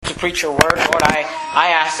preach your word. Lord,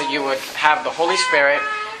 I ask that you would have the Holy Spirit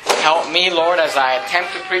help me, Lord, as I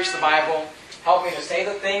attempt to preach the Bible. Help me to say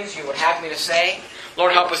the things you would have me to say.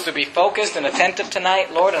 Lord, help us to be focused and attentive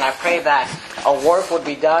tonight, Lord, and I pray that a work would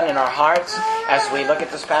be done in our hearts as we look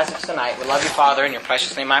at this passage tonight. We love you, Father. In your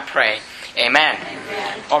precious name I pray. Amen.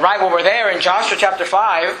 All right, well, we're there in Joshua chapter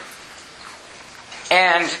 5.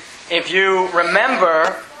 And if you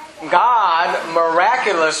remember, God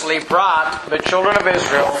miraculously brought the children of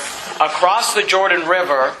Israel across the Jordan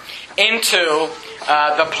River into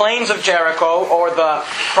the plains of Jericho, or the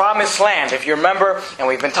promised land. If you remember, and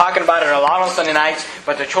we've been talking about it a lot on Sunday nights,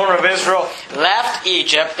 but the children of Israel left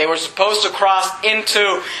Egypt. They were supposed to cross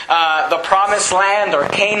into the promised land, or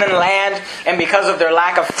Canaan land, and because of their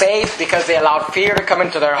lack of faith, because they allowed fear to come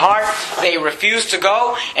into their heart, they refused to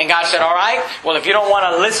go. And God said, all right, well, if you don't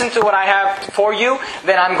want to listen to what I have for you,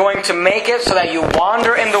 then I'm going to make it so that you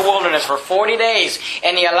wander in the wilderness for 40 days.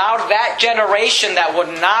 And He allowed that generation that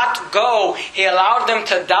would not go, He allowed them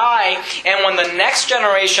to die, and when the next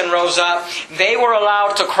generation rose up, they were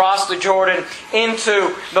allowed to cross the Jordan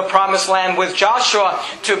into the promised land with Joshua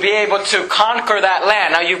to be able to conquer that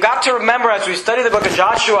land. Now you've got to remember, as we study the book of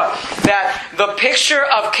Joshua, that the picture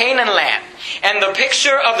of Canaan land and the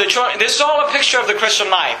picture of the children, this is all a picture of the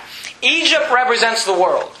Christian life. Egypt represents the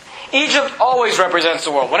world. Egypt always represents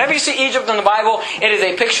the world. Whenever you see Egypt in the Bible, it is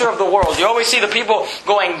a picture of the world. You always see the people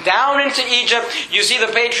going down into Egypt. You see the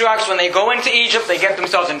patriarchs, when they go into Egypt, they get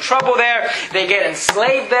themselves in trouble there. They get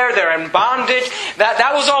enslaved there. They're in bondage.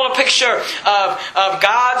 That was all a picture of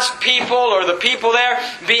God's people, or the people there,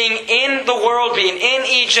 being in the world, being in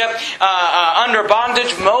Egypt, under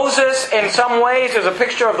bondage. Moses, in some ways, is a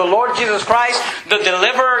picture of the Lord Jesus Christ. The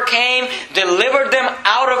deliverer came, delivered them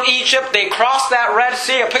out of Egypt. They crossed that Red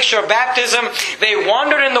Sea, a picture of baptism. They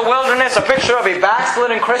wandered in the wilderness, a picture of a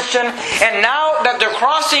backslidden Christian. And now that they're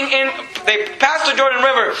crossing in, they passed the Jordan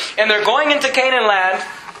River and they're going into Canaan land,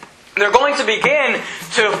 they're going to begin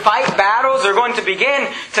to fight battles. They're going to begin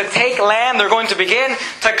to take land. They're going to begin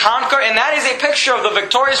to conquer. And that is a picture of the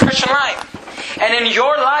victorious Christian life. And in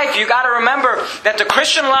your life, you got to remember that the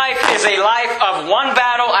Christian life is a life of one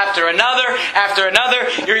battle after another, after another.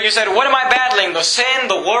 You said, what am I battling? The sin,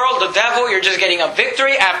 the world, the devil. You're just getting a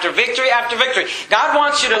victory after victory after victory. God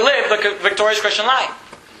wants you to live the victorious Christian life.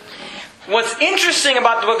 What's interesting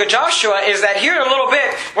about the book of Joshua is that here in a little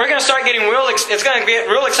bit, we're going to start getting it's going to get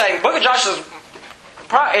real exciting. The book of Joshua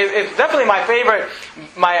is definitely my favorite,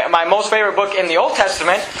 my most favorite book in the Old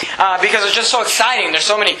Testament, because it's just so exciting. There's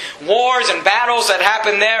so many wars and battles that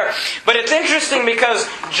happen there. But it's interesting because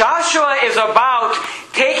Joshua is about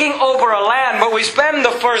taking over a land, but we spend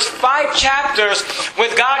the first 5 chapters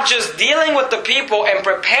with God just dealing with the people and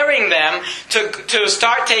preparing them to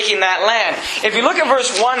start taking that land. If you look at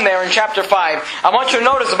verse 1 there in chapter 5, I want you to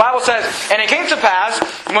notice the Bible says, and it came to pass,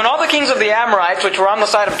 when all the kings of the Amorites, which were on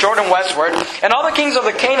the side of Jordan westward, and all the kings of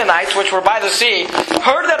the Canaanites, which were by the sea,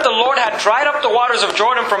 heard that the Lord had dried up the waters of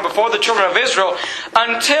Jordan from before the children of Israel,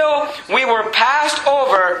 until we were passed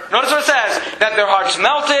over. Notice what it says, that their hearts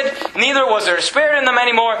melted, neither was there spirit in them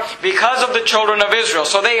anymore, because of the children of Israel.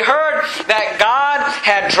 So they heard that God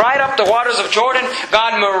had dried up the waters of Jordan.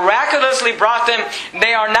 God miraculously brought them.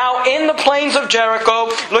 They are now in the plains of Jericho.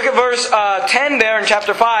 Look at verse 10 there in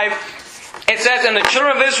chapter 5. It says, and the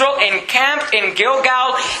children of Israel encamped in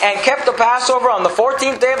Gilgal and kept the Passover on the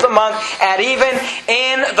 14th day of the month at even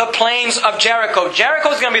in the plains of Jericho.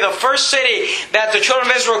 Jericho is going to be the first city that the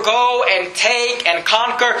children of Israel go and take and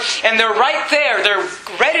conquer. And they're right there. They're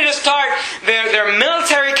ready to start their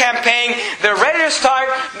military campaign. They're ready to start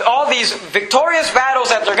all these victorious battles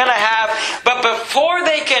that they're going to have. But before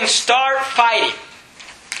they can start fighting,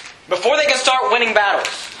 before they can start winning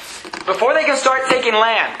battles, before they can start taking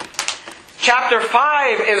land, Chapter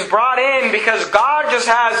 5 is brought in because God just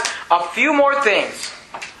has a few more things,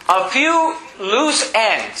 a few loose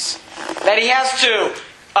ends that He has to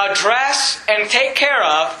address and take care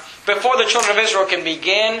of before the children of Israel can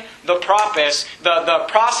begin the process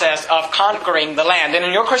of conquering the land. And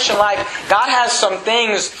in your Christian life, God has some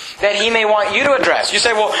things that He may want you to address. You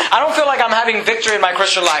say, well, I don't feel like I'm having victory in my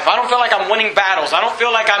Christian life. I don't feel like I'm winning battles. I don't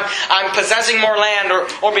feel like I'm possessing more land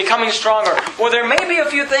or becoming stronger. Well, there may be a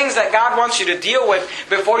few things that God wants you to deal with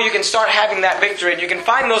before you can start having that victory. And you can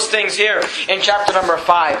find those things here in chapter number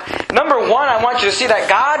 5. Number 1, I want you to see that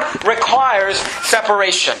God requires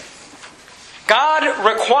separation. God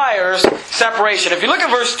requires separation. If you look at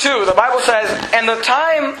verse 2, the Bible says, and at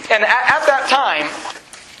that time,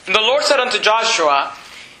 the Lord said unto Joshua,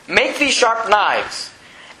 make thee sharp knives,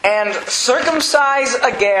 and circumcise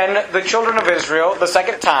again the children of Israel the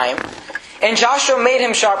second time, And Joshua made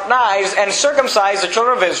him sharp knives and circumcised the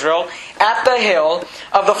children of Israel at the hill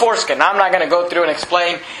of the foreskin. Now, I'm not going to go through and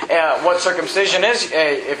explain what circumcision is.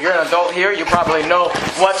 If you're an adult here, you probably know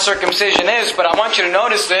what circumcision is. But I want you to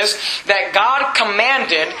notice this, that God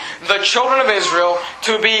commanded the children of Israel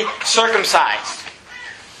to be circumcised.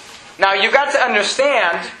 Now, you've got to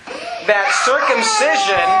understand that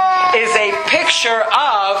circumcision is a picture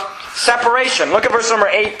of separation. Look at verse number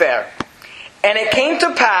 8 there. And it came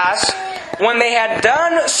to pass, when they had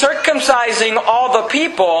done circumcising all the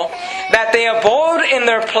people, that they abode in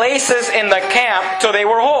their places in the camp till they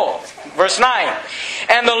were whole. Verse 9.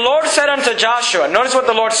 And the Lord said unto Joshua, notice what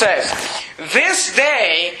the Lord says, This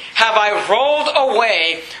day have I rolled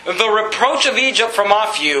away the reproach of Egypt from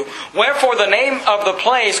off you, wherefore the name of the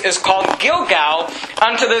place is called Gilgal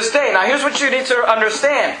unto this day. Now here's what you need to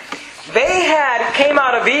understand. They came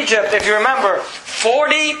out of Egypt, if you remember,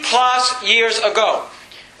 40 plus years ago.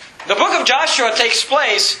 The book of Joshua takes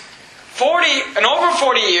place over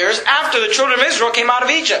 40 years after the children of Israel came out of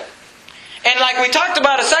Egypt. And like we talked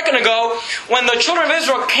about a second ago, when the children of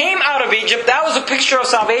Israel came out of Egypt, that was a picture of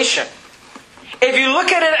salvation. If you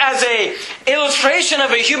look at it as an illustration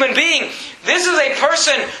of a human being, this is a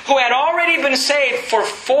person who had already been saved for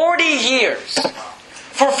 40 years.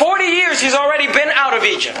 For 40 years, he's already been out of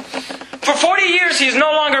Egypt. For 40 years, he's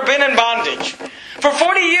no longer been in bondage. For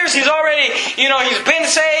 40 years, he's already, he's been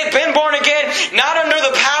saved, been born again, not under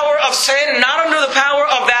the power of sin, not under the power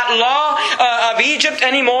of that law of Egypt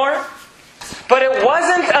anymore. But it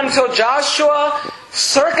wasn't until Joshua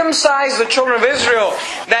circumcised the children of Israel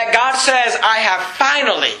that God says, I have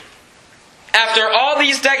finally, after all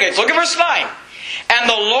these decades, look at verse 9. And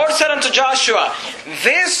the Lord said unto Joshua,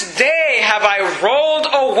 This day have I rolled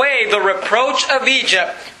away the reproach of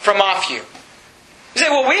Egypt from off you. You say,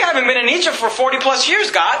 well, we haven't been in Egypt for 40 plus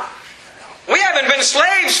years, God. We haven't been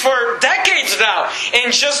slaves for decades now.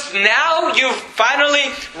 And just now you've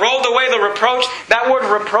finally rolled away the reproach. That word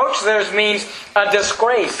reproach there means a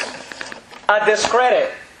disgrace, a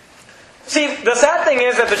discredit. See, the sad thing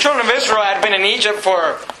is that the children of Israel had been in Egypt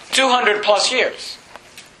for 200 plus years.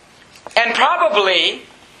 And probably,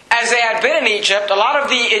 as they had been in Egypt, a lot of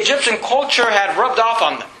the Egyptian culture had rubbed off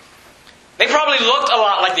on them. They probably looked a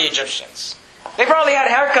lot like the Egyptians. They probably had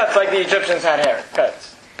haircuts like the Egyptians had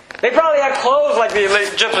haircuts. They probably had clothes like the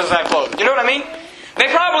Egyptians had clothes. You know what I mean?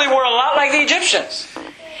 They probably were a lot like the Egyptians.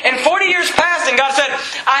 And 40 years passed and God said,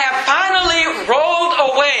 I have finally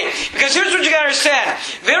rolled away. Because here's what you got to understand.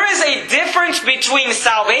 There is a difference between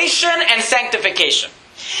salvation and sanctification.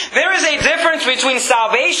 There is a difference between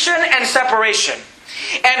salvation and separation.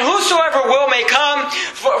 And whosoever will may come,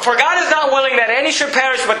 for God is not willing that any should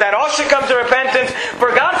perish, but that all should come to repentance.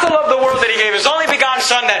 For God so loved the world that He gave His only begotten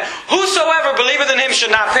Son, that whosoever believeth in Him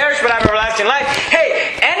should not perish, but have everlasting life.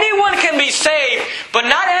 Hey, anyone can be saved, but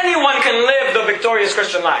not anyone can live the victorious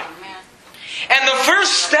Christian life. And the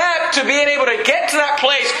first step to being able to get to that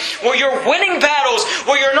place where you're winning battles,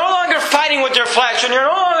 where you're no longer fighting with your flesh, and you're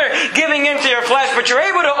no longer giving in to your flesh, but you're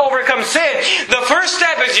able to overcome sin, the first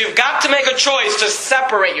step is you've got to make a choice to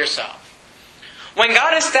separate yourself. When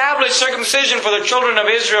God established circumcision for the children of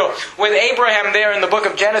Israel with Abraham there in the book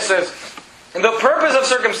of Genesis, the purpose of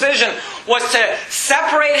circumcision was to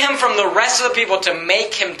separate him from the rest of the people, to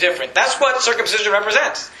make him different. That's what circumcision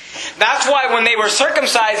represents. That's why when they were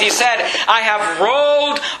circumcised, He said, I have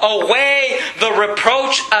rolled away the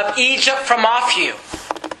reproach of Egypt from off you.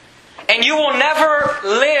 And you will never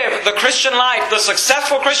live the Christian life, the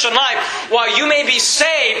successful Christian life, while you may be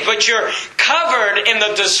saved, but you're covered in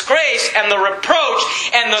the disgrace and the reproach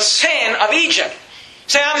and the sin of Egypt.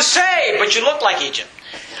 Say, I'm saved, but you look like Egypt.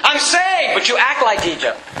 I'm saved, but you act like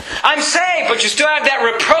Egypt. I'm saved, but you still have that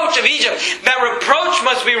reproach of Egypt. That reproach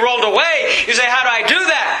must be rolled away. You say, how do I do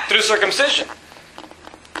that? Through circumcision.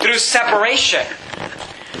 Through separation.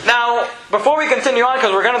 Now, before we continue on,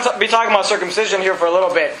 because we're going to be talking about circumcision here for a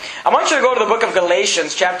little bit, I want you to go to the book of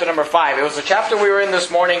Galatians, chapter number 5. It was the chapter we were in this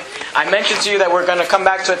morning. I mentioned to you that we're going to come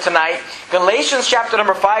back to it tonight. Galatians, chapter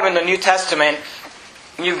number 5 in the New Testament.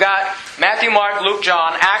 You've got Matthew, Mark, Luke,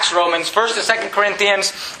 John, Acts, Romans, 1st and 2nd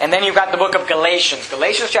Corinthians, and then you've got the book of Galatians.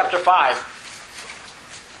 Galatians chapter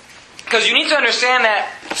 5. Because you need to understand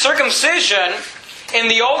that circumcision in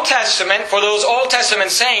the Old Testament, for those Old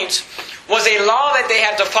Testament saints, was a law that they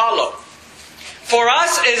had to follow. For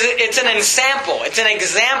us, it's an ensample, it's an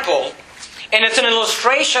example, and it's an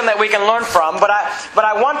illustration that we can learn from. But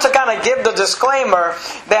I want to kind of give the disclaimer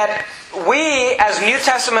that we, as New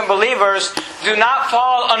Testament believers, do not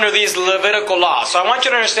fall under these Levitical laws. So I want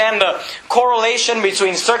you to understand the correlation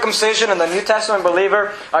between circumcision and the New Testament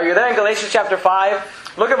believer. Are you there in Galatians chapter 5?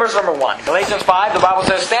 Look at verse number 1. Galatians 5, the Bible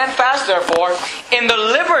says, "Stand fast, therefore, in the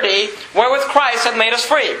liberty wherewith Christ hath made us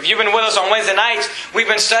free." If you've been with us on Wednesday nights, we've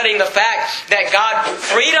been studying the fact that God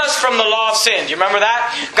freed us from the law of sin. Do you remember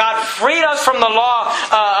that? God freed us from the law,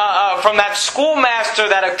 from that schoolmaster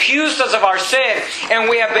that accused us of our sin, and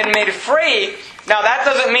we have been made free. Now, that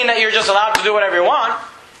doesn't mean that you're just allowed to do whatever you want.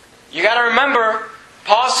 You got to remember,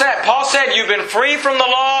 Paul said, you've been free from the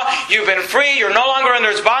law, you've been free, you're no longer under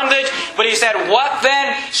its bondage. But he said, what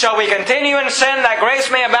then? Shall we continue in sin that grace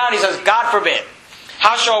may abound? He says, God forbid.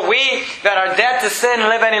 How shall we that are dead to sin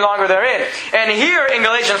live any longer therein? And here in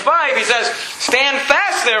Galatians 5, he says, "Stand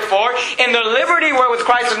fast, therefore, in the liberty wherewith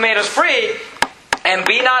Christ has made us free, and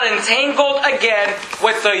be not entangled again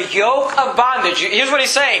with the yoke of bondage." Here's what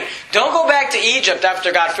he's saying. Don't go back to Egypt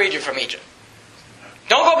after God freed you from Egypt.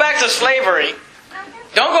 Don't go back to slavery.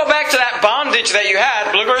 Don't go back to that bondage that you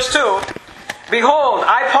had. Look at verse 2. "Behold,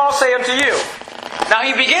 I, Paul, say unto you." Now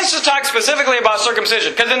he begins to talk specifically about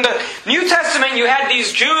circumcision. Because in the New Testament you had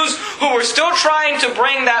these Jews who were still trying to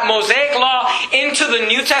bring that Mosaic law into the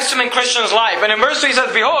New Testament Christian's life. And in verse 3 he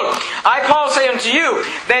says, "Behold, I, Paul, say unto you,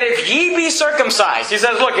 that if ye be circumcised." He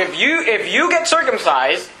says, look, if you get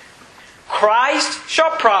circumcised, Christ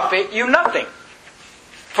shall profit you nothing.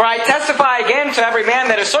 "For I testify again to every man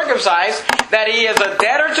that is circumcised, that he is a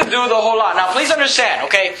debtor to do the whole law." Now please understand,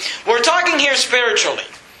 okay, we're talking here spiritually.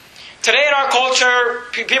 Today in our culture,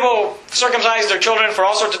 people circumcise their children for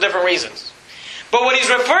all sorts of different reasons. But what he's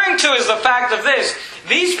referring to is the fact of this.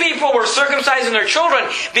 These people were circumcising their children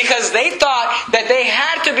because they thought that they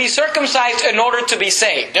had to be circumcised in order to be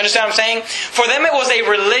saved. Do you understand what I'm saying? For them it was a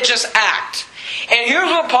religious act. And here's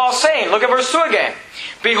what Paul's saying. Look at verse 2 again.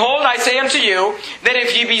 "Behold, I say unto you, that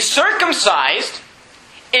if ye be circumcised,"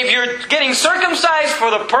 if you're getting circumcised for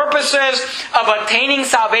the purposes of attaining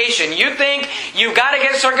salvation, you think you've got to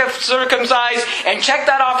get circumcised and check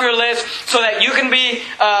that off your list so that you can be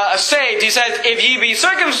saved. He says, "If ye be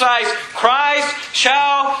circumcised, Christ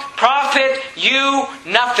shall profit you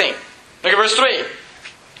nothing." Look at verse 3.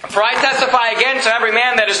 "For I testify again to every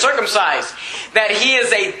man that is circumcised, that he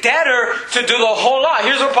is a debtor to do the whole law."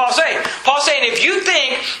 Here's what Paul's saying. Paul's saying, if you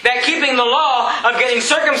think that keeping the law of getting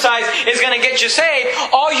circumcised is going to get you saved,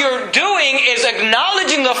 all you're doing is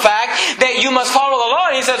acknowledging the fact that you must follow the law.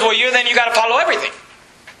 And he says, well, then you got to follow everything.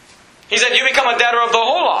 He said, you become a debtor of the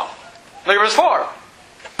whole law. Look at verse 4.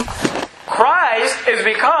 "Christ is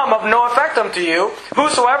become of no effect unto you.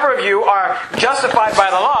 Whosoever of you are justified by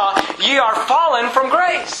the law, ye are fallen from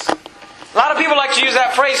grace." A lot of people like to use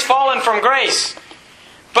that phrase, fallen from grace.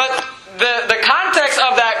 But the context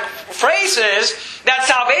of that phrase is that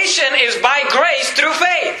salvation is by grace through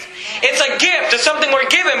faith. It's a gift. It's something we're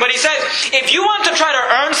given. But he says, if you want to try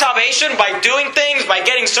to earn salvation by doing things, by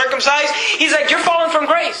getting circumcised, he's like, you're fallen from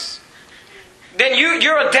grace. Then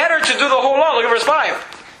you're a debtor to do the whole law. Look at verse 5.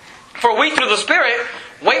 "For we through the Spirit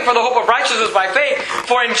wait for the hope of righteousness by faith.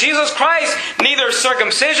 For in Jesus Christ neither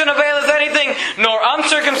circumcision availeth anything, nor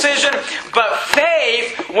uncircumcision, but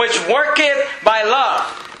faith which worketh by love."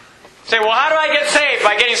 Say, well, how do I get saved?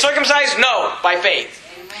 By getting circumcised? No, by faith.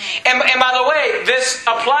 And by the way, this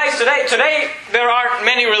applies today. Today, there aren't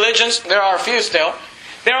many religions. There are a few still.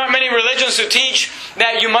 There aren't many religions who teach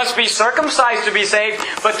that you must be circumcised to be saved.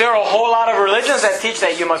 But there are a whole lot of religions that teach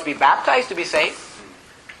that you must be baptized to be saved.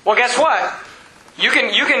 Well, guess what? You can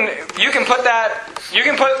put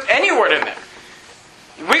any word in there.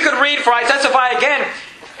 We could read, "For I testify again,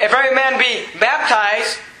 if every man be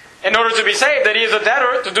baptized in order to be saved, that he is a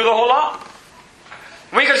debtor to do the whole law."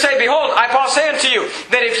 We could say, "Behold, I, Paul, say unto you,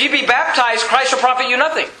 that if ye be baptized, Christ shall profit you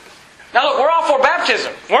nothing." Now look, we're all for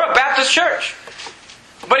baptism. We're a Baptist church.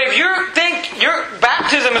 But if you think your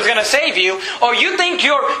baptism is going to save you, or you think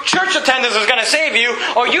your church attendance is going to save you,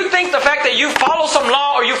 or you think the fact that you follow some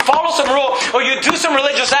law, or you follow some rule, or you do some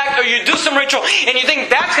religious act, or you do some ritual, and you think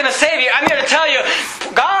that's going to save you, I'm here to tell you,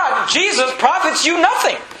 God, Jesus, profits you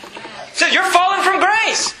nothing. He says you're fallen from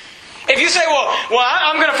grace. If you say, well,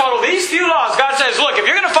 I'm going to follow these few laws, God says, look, if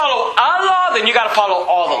you're going to follow a law, then you got to follow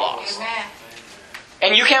all the laws. Amen.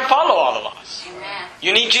 And you can't follow all the laws. Amen.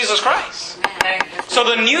 You need Jesus Christ. Amen. So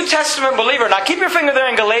the New Testament believer, now keep your finger there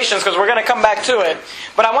in Galatians because we're going to come back to it.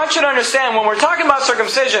 But I want you to understand, when we're talking about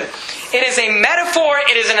circumcision, it is a metaphor,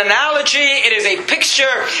 it is an analogy, it is a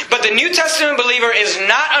picture. But the New Testament believer is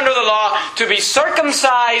not under the law to be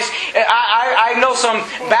circumcised. I know some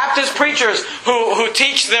Baptist preachers who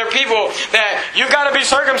teach their people that you've got to be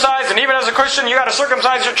circumcised, and even as a Christian, you got to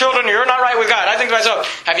circumcise your children, or you're not right with God. I think to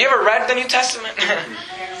myself, have you ever read the New Testament?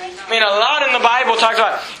 I mean, a lot in the Bible talks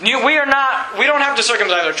about we don't have to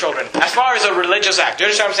circumcise our children as far as a religious act. Do you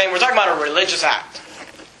understand what I'm saying? We're talking about a religious act.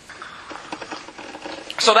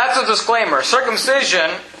 So that's a disclaimer.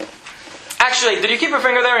 Circumcision. Actually, did you keep your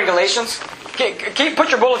finger there in Galatians? Put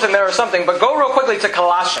your bulletin there or something, but go real quickly to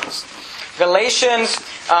Colossians. Galatians,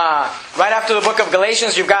 right after the book of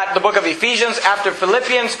Galatians, you've got the book of Ephesians. After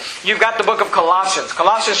Philippians, you've got the book of Colossians.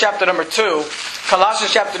 Colossians chapter number 2.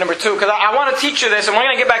 Colossians chapter number 2. Because I want to teach you this, and we're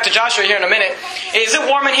going to get back to Joshua here in a minute. Is it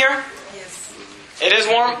warm in here? Yes. It is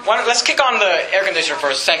warm? Let's kick on the air conditioner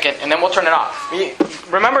for a second, and then we'll turn it off.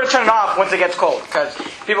 Remember to turn it off once it gets cold, because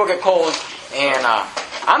people get cold, and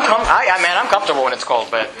I'm comfortable when it's cold,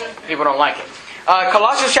 but people don't like it.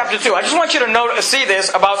 Colossians chapter 2. I just want you to see this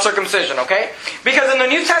about circumcision, okay? Because in the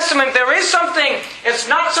New Testament there is something, it's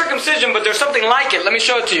not circumcision, but there's something like it. Let me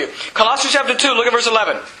show it to you. Colossians chapter 2, look at verse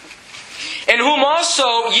 11. In whom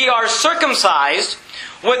also ye are circumcised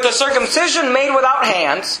with the circumcision made without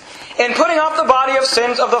hands, in putting off the body of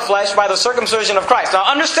sins of the flesh by the circumcision of Christ. Now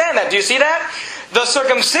understand that. Do you see that? The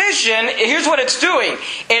circumcision, here's what it's doing.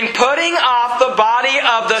 In putting off the body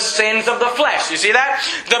of the sins of the flesh. You see that?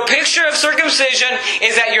 The picture of circumcision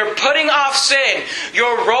is that you're putting off sin.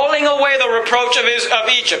 You're rolling away the reproach of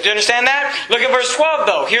Egypt. Do you understand that? Look at verse 12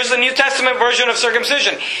 though. Here's the New Testament version of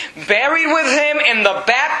circumcision. Buried with Him in the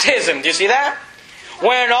baptism. Do you see that?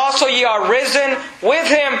 Wherein also ye are risen with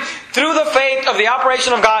Him through the faith of the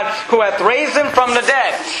operation of God, who hath raised Him from the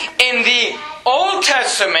dead. In the Old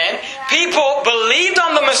Testament, people believed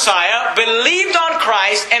on the Messiah, believed on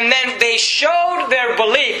Christ, and then they showed their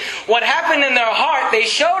belief. What happened in their heart, they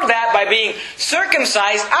showed that by being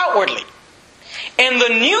circumcised outwardly. In the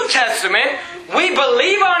New Testament, we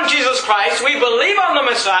believe on Jesus Christ, we believe on the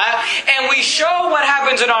Messiah, and we show what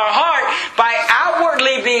happens in our heart by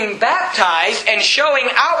outwardly being baptized and showing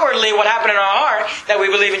outwardly what happened in our heart that we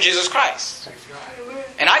believe in Jesus Christ.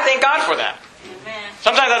 And I thank God for that.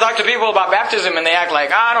 Sometimes I talk to people about baptism and they act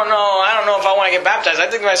like, I don't know if I want to get baptized. I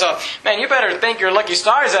think to myself, man, you better thank your lucky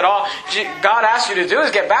stars that all God asked you to do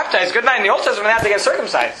is get baptized. Good night. In the Old Testament, they have to get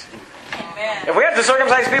circumcised. If we had to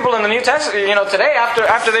circumcise people in the New Testament, today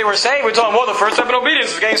after they were saved, we told them, well, the first step in obedience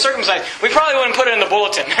is getting circumcised. We probably wouldn't put it in the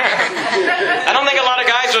bulletin. I don't think a lot of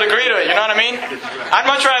guys would agree to it. You know what I mean? I'd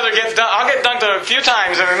much rather I'll get dunked a few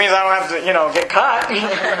times if it means I don't have to, get cut.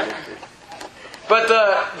 But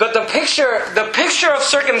the picture of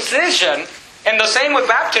circumcision, and the same with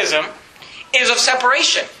baptism, is of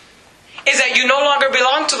separation. Is that you no longer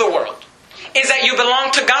belong to the world. Is that you belong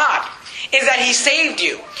to God. Is that He saved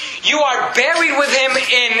you. You are buried with Him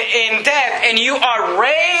in death, and you are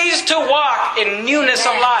raised to walk in newness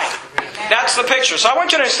of life. That's the picture. So I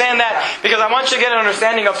want you to understand that, because I want you to get an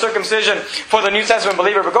understanding of circumcision for the New Testament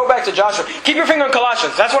believer. But go back to Joshua. Keep your finger in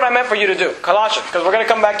Colossians. That's what I meant for you to do. Colossians. Because we're going to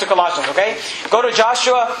come back to Colossians, okay? Go to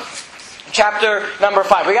Joshua chapter number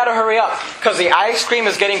 5. We got to hurry up, because the ice cream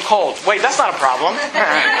is getting cold. Wait, that's not a problem.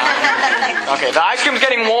 Okay, the ice cream is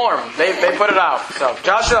getting warm. They put it out. So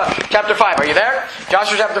Joshua chapter 5. Are you there?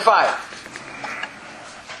 Joshua chapter 5.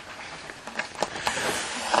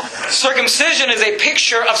 Circumcision is a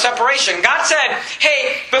picture of separation. God said,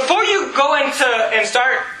 hey, before you go into and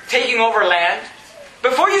start taking over land,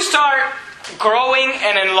 before you start growing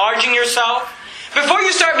and enlarging yourself, before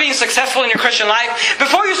you start being successful in your Christian life,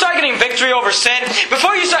 before you start getting victory over sin,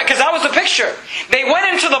 because that was the picture. They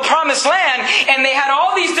went into the promised land and they had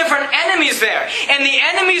all these different enemies there. And the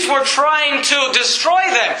enemies were trying to destroy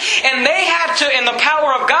them. And they had to, in the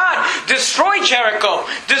power of God, destroy Jericho,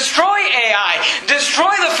 destroy Ai,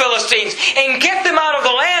 destroy the Philistines, and get them out of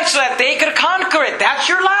the land so that they could conquer it.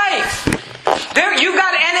 That's your life. You've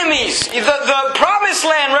got enemies. The promised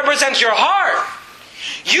land represents your heart.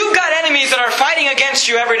 You've got enemies that are fighting against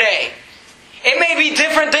you every day. It may be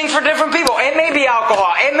different things for different people. It may be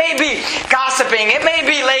alcohol. It may be gossiping. It may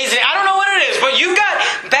be lazy. I don't know what it is. But you've got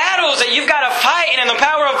battles that you've got to fight. And in the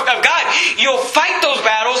power of God, you'll fight those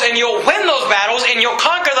battles and you'll win those battles and you'll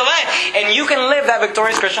conquer the land. And you can live that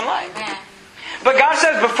victorious Christian life. But God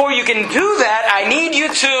says, before you can do that, I need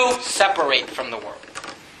you to separate from the world.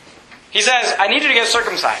 He says, I need you to get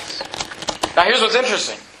circumcised. Now here's what's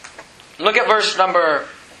interesting. Look at verse number...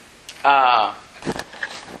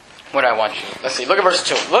 what do I want you? Let's see. Look at verse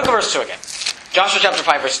 2. Look at verse 2 again. Joshua chapter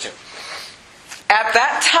 5, verse 2. At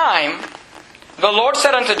that time, the Lord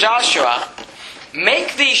said unto Joshua,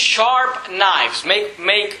 make these sharp knives. Make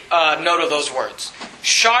note of those words.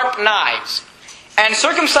 Sharp knives. And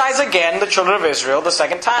circumcise again the children of Israel the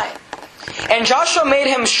second time. And Joshua made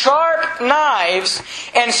him sharp knives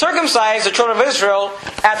and circumcised the children of Israel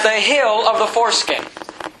at the hill of the foreskin.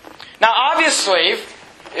 Now obviously,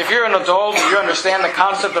 if you're an adult and you understand the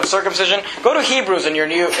concept of circumcision, go to Hebrews in your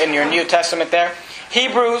New Testament there.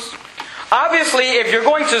 Hebrews. Obviously, if you're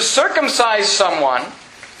going to circumcise someone,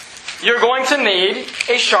 you're going to need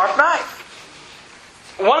a sharp knife.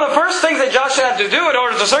 One of the first things that Joshua had to do in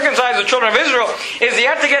order to circumcise the children of Israel is he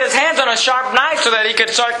had to get his hands on a sharp knife so that he could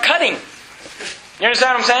start cutting. You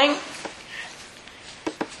understand what I'm saying?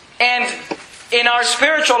 And in our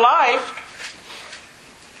spiritual life,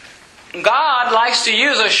 God likes to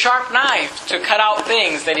use a sharp knife to cut out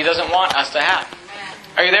things that He doesn't want us to have.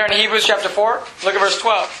 Are you there in Hebrews chapter 4? Look at verse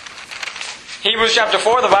 12. Hebrews chapter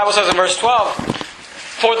 4, the Bible says in verse 12,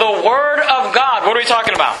 for the Word of God, what are we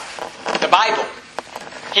talking about? The Bible.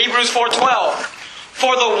 Hebrews 4:12.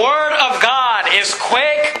 For the Word of God is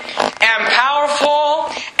quick and powerful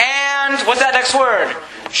and, what's that next word?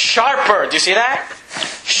 Sharper. Do you see that?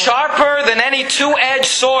 Sharper than any two-edged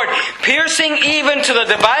sword, piercing even to the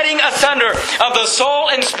dividing asunder of the soul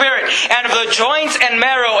and spirit, and of the joints and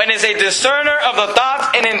marrow, and is a discerner of the thoughts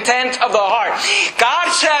and intent of the heart.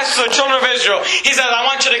 God says to the children of Israel, He says, I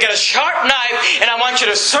want you to get a sharp knife, and I want you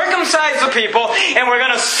to circumcise the people, and we're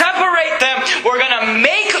going to separate them. We're going to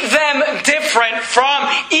make them different from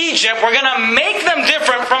Egypt. We're going to make them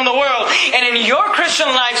different from the world. And in your Christian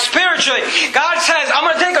life, spiritually, God says, I'm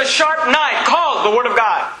going to take a sharp knife called the Word of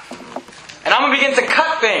God. And I'm going to begin to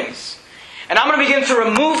cut things. And I'm going to begin to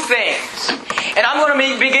remove things. And I'm going to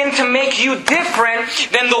begin to make you different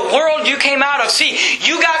than the world you came out of. See,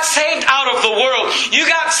 you got saved out of the world. You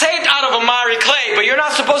got saved out of a miry clay. But you're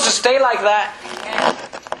not supposed to stay like that.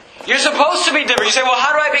 You're supposed to be different. You say, well,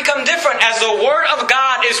 how do I become different? As the Word of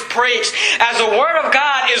God is preached, as the Word of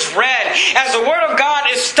God is read, as the Word of God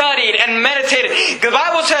is studied and meditated. The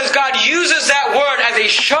Bible says God uses that Word as a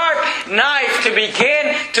sharp knife to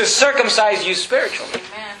begin to circumcise you spiritually.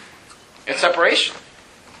 Amen. It's separation.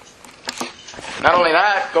 Not only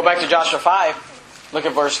that, go back to Joshua 5. Look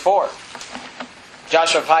at verse 4.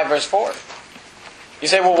 Joshua 5 verse 4. You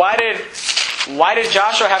say, well, why did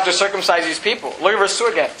Joshua have to circumcise these people? Look at verse 2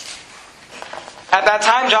 again. At that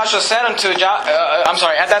time, the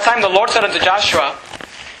Lord said unto Joshua,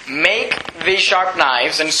 make these sharp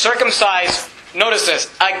knives and circumcise, notice this,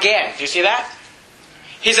 again. Do you see that?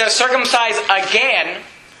 He says, circumcise again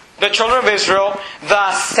the children of Israel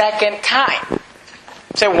the second time.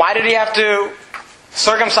 Say, why did he have to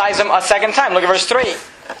circumcise them a second time? Look at verse 3.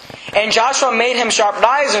 And Joshua made him sharp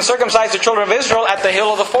knives and circumcised the children of Israel at the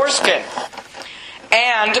hill of the foreskin.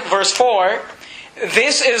 And, verse 4,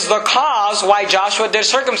 this is the cause why Joshua did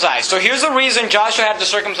circumcise. So here's the reason Joshua had to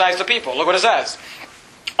circumcise the people. Look what it says.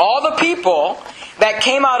 All the people that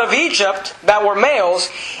came out of Egypt that were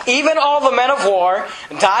males, even all the men of war,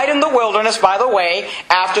 died in the wilderness by the way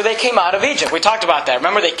after they came out of Egypt. We talked about that.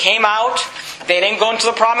 Remember, they came out, they didn't go into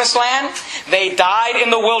the promised land, they died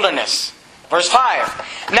in the wilderness. Verse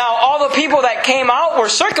 5. Now all the people that came out were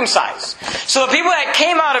circumcised. So the people that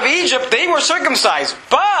came out of Egypt, they were circumcised.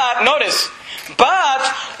 But, notice,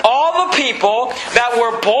 but all the people that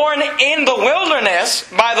were born in the wilderness,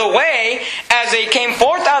 by the way, as they came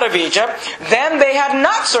forth out of Egypt, them they had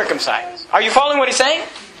not circumcised. Are you following what he's saying?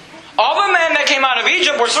 All the men that came out of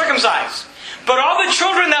Egypt were circumcised. But all the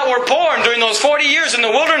children that were born during those 40 years in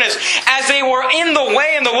the wilderness, as they were in the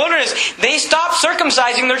way in the wilderness, they stopped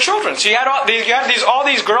circumcising their children. So you had all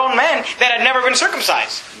these grown men that had never been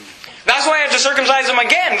circumcised. That's why I had to circumcise them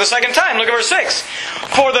again the second time. Look at verse 6.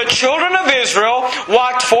 For the children of Israel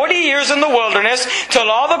walked 40 years in the wilderness, till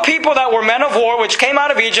all the people that were men of war which came out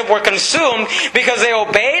of Egypt were consumed, because they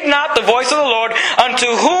obeyed not the voice of the Lord, unto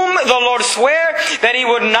whom the Lord sware that He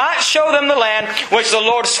would not show them the land which the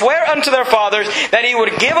Lord sware unto their fathers, that He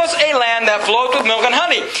would give us a land that flowed with milk and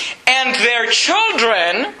honey. And their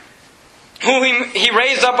children, whom He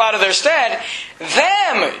raised up out of their stead,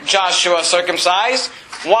 them Joshua circumcised.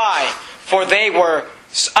 Why? For they were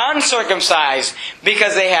uncircumcised,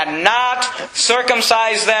 because they had not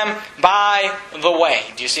circumcised them by the way.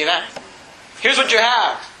 Do you see that? Here's what you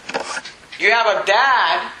have. You have a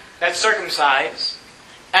dad that's circumcised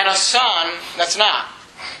and a son that's not.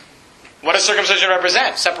 What does circumcision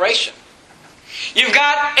represent? Separation. You've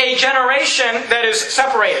got a generation that is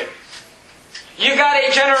separated. You've got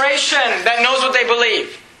a generation that knows what they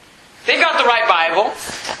believe. They've got the right Bible.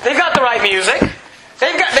 They've got the right music.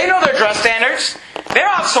 They know their dress standards. They're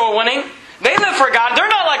out soul winning. They live for God. They're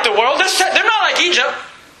not like the world. They're not like Egypt.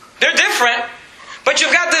 They're different. But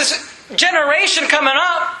you've got this generation coming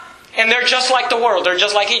up, and they're just like the world. They're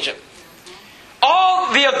just like Egypt.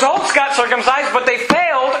 All the adults got circumcised, but they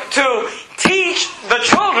failed to teach the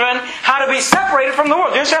children how to be separated from the world.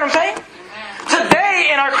 Do you understand what I'm saying?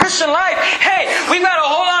 Today in our Christian life, hey, we've got a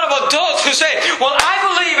whole lot of adults who say, well, I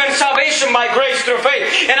believe in salvation by grace through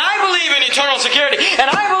faith, and I believe in eternal security, and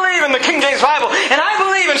I believe in the King James Bible, and I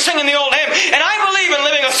believe in singing the old hymn, and I believe in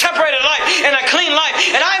living a separated life and a clean life,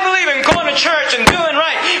 and I believe in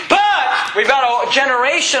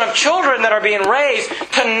generation of children that are being raised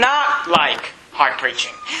to not like hard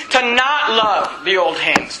preaching, to not love the old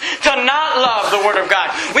hymns, to not love the Word of God.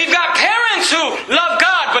 We've got parents who love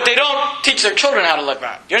God, but they don't teach their children how to love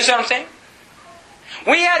God. You understand what I'm saying?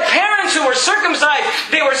 We had parents who were circumcised.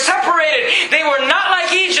 They were separated. They were not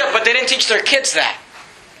like Egypt, but they didn't teach their kids that.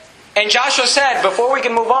 And Joshua said, before we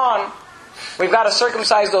can move on, we've got to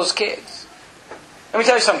circumcise those kids. Let me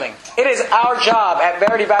tell you something. It is our job at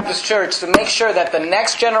Verity Baptist Church to make sure that the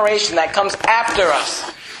next generation that comes after us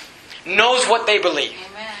knows what they believe.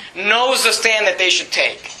 Amen. Knows the stand that they should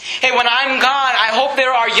take. Hey, when I'm gone, I hope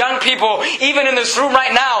there are young people, even in this room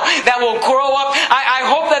right now, that will grow up. I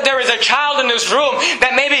hope that there is a child in this room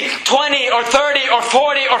that maybe 20 or 30 or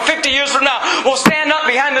 40 or 50 years from now will stand up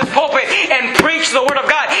behind this pulpit and preach the Word of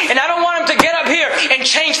God. And I don't want him to get up here and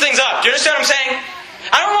change things up. Do you understand what I'm saying?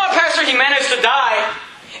 I don't want Pastor Jimenez to die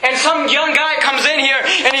and some young guy comes in here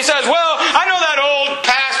and he says, well, I know that old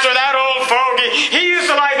pastor, that old fogey, he used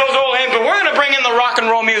to like those old hymns, but we're going to bring in the rock and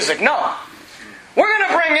roll music. No. We're going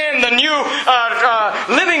to bring in the new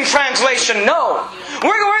Living Translation. No.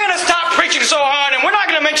 We're going to stop preaching so hard, and we're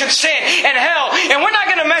not going to mention sin and hell, and we're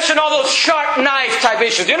not going to mention all those sharp knife type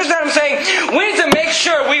issues. Do you understand what I'm saying? We need to make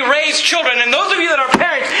sure we raise children, and those of you that are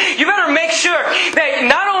parents, you better make sure that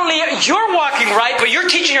not only you're walking right, but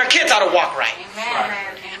you're teaching your kids how to walk right.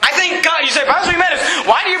 Amen. I think God, you say, Pastor Jimenez,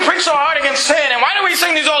 why do you preach so hard against sin? And why do we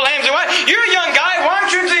sing these old hymns? And why? You're a young guy, why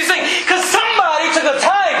aren't you into these things? Because somebody took the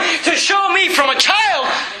time to show me from a child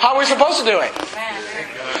how we're supposed to do it.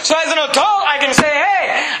 So as an adult, I can say, hey,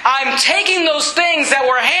 I'm taking those things that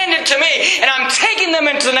were handed to me, and I'm taking them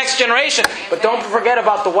into the next generation. But don't forget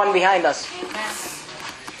about the one behind us.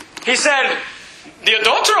 He said, the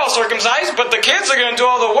adults are all circumcised, but the kids are going to do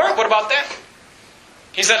all the work. What about that?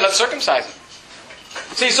 He said, let's circumcise them.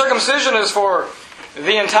 See, circumcision is for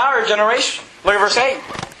the entire generation. Look at verse 8.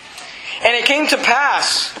 And it came to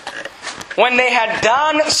pass, when they had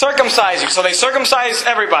done circumcising, so they circumcised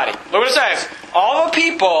everybody. Look what it says. All the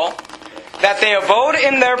people that they abode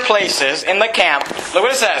in their places, in the camp, look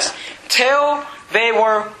what it says, till they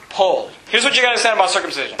were whole. Here's what you got to understand about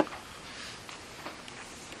circumcision.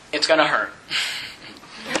 It's going to hurt.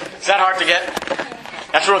 Is that hard to get?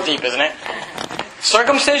 That's real deep, isn't it?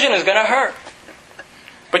 Circumcision is going to hurt.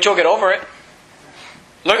 But you'll get over it.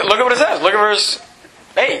 Look at what it says. Look at verse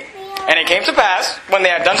 8. And it came to pass, when they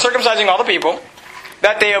had done circumcising all the people,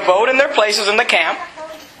 that they abode in their places in the camp.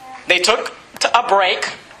 They took a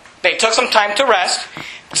break. They took some time to rest,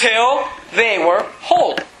 till they were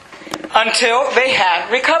whole. Until they had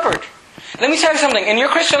recovered. Let me tell you something. In your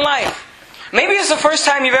Christian life, maybe it's the first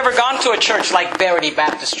time you've ever gone to a church like Verity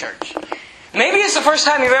Baptist Church. Maybe it's the first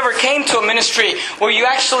time you've ever came to a ministry where you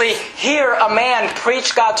actually hear a man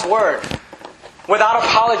preach God's Word without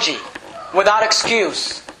apology, without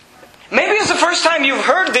excuse. Maybe it's the first time you've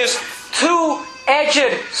heard this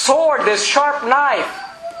two-edged sword, this sharp knife.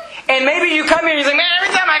 And maybe you come here and you think, man,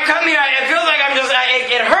 every time I come here, it feels like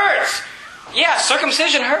it hurts. Yeah,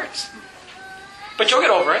 circumcision hurts. But you'll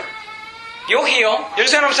get over it. You'll heal. You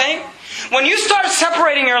understand what I'm saying? When you start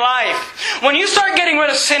separating your life, when you start getting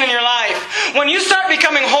rid of sin in your life, when you start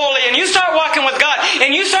becoming holy and you start walking with God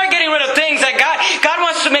and you start getting rid of things that God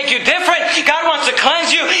wants to make you different, God wants to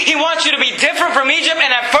cleanse you, He wants you to be different from Egypt,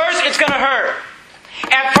 and at first it's going to hurt.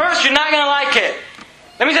 At first you're not going to like it.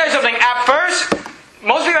 Let me tell you something. At first,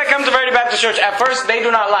 most people that come to Verity Baptist Church, at first they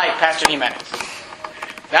do not like Pastor Jimenez.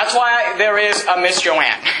 That's why there is a Miss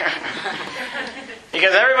Joanne.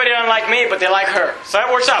 Because everybody doesn't like me, but they like her. So that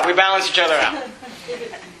works out. We balance each other out.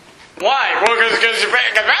 Why? Well, because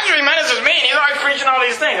Pastor Jimenez is mean. He's always preaching all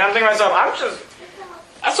these things. I'm thinking to myself,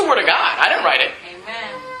 that's the Word of God. I didn't write it. Amen.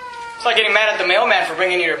 It's like getting mad at the mailman for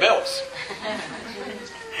bringing you your bills.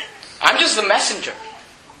 I'm just the messenger.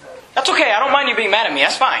 That's okay. I don't mind you being mad at me.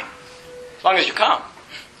 That's fine. As long as you come.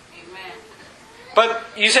 Amen. But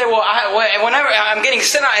you say, well, whenever I'm getting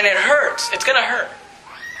sin out and it hurts, it's going to hurt.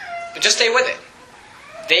 But just stay with it.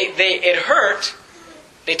 It hurt.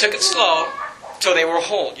 They took it slow till they were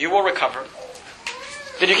whole. You will recover.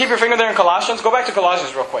 Did you keep your finger there in Colossians? Go back to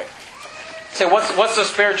Colossians real quick. Say, what's the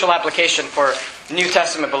spiritual application for New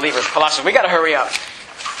Testament believers? Colossians. We got to hurry up.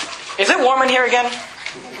 Is it warm in here again?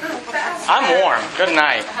 I'm warm. Good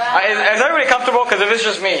night. Is everybody comfortable? Because if it's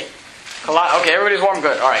just me. Okay, everybody's warm.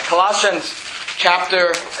 Good. All right. Colossians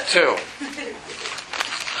chapter 2.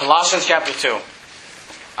 Colossians chapter 2.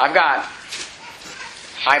 I've got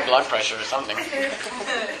high blood pressure or something.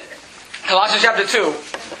 Colossians chapter 2.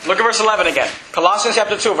 Look at verse 11 again. Colossians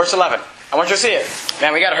chapter 2, verse 11. I want you to see it.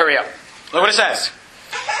 Man, we got to hurry up. Look what it says.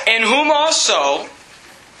 In whom also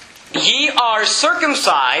ye are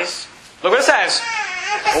circumcised. Look what it says.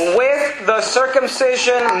 with the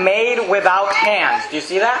circumcision made without hands. Do you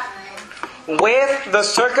see that? With the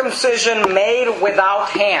circumcision made without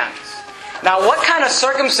hands. Now, what kind of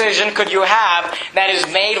circumcision could you have that is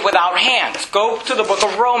made without hands? Go to the book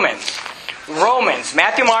of Romans. Romans.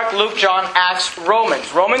 Matthew, Mark, Luke, John, Acts,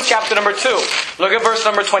 Romans. Romans chapter number 2. Look at verse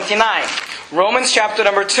number 29. Romans chapter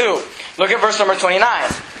number 2. Look at verse number 29.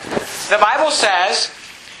 The Bible says,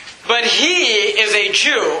 but he is a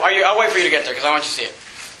Jew. I'll wait for you to get there because I want you to see it.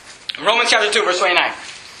 Romans chapter 2, verse 29.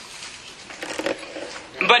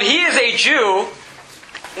 But he is a Jew,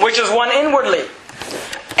 which is one inwardly.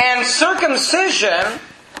 And circumcision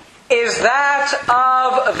is that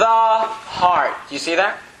of the heart. Do you see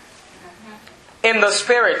that? In the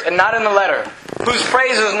spirit and not in the letter. Whose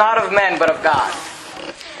praise is not of men but of God.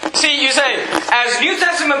 See, you say, as New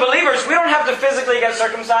Testament believers, we don't have to physically get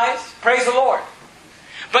circumcised. Praise the Lord.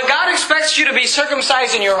 But God expects you to be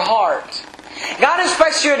circumcised in your heart. God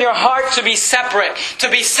expects you in your heart to be separate, to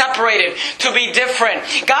be separated, to be different.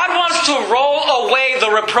 God wants to roll away the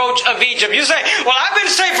reproach of Egypt. You say, well, I've been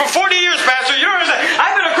saved for 40 years, Pastor. You don't understand.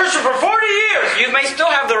 I've been a Christian for 40 years. You may still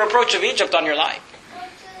have the reproach of Egypt on your life.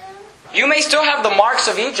 You may still have the marks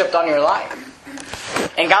of Egypt on your life.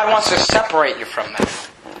 And God wants to separate you from that.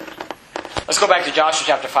 Let's go back to Joshua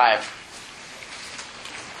chapter 5.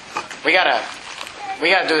 We gotta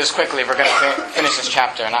do this quickly if we're going to finish this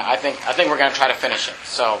chapter. And I think we're going to try to finish it.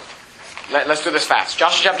 So, let's do this fast.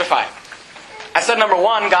 Joshua chapter 5. I said number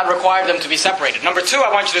 1, God required them to be separated. Number 2,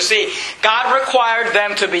 I want you to see, God required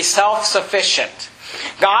them to be self-sufficient.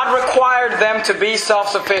 God required them to be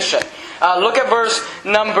self-sufficient. Look at verse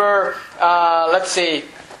number,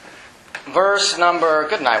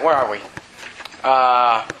 good night, where are we?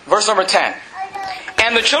 Verse number 10.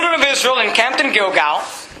 And the children of Israel encamped in Gilgal,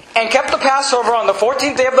 and kept the Passover on the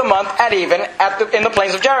 14th day of the month at even in the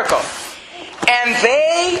plains of Jericho. And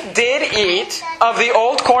they did eat of the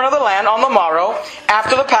old corn of the land on the morrow,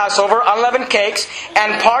 after the Passover, unleavened cakes,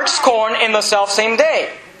 and parched corn in the selfsame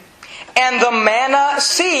day. And the manna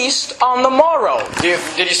ceased on the morrow.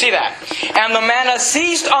 Did you see that? And the manna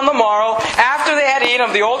ceased on the morrow after they had eaten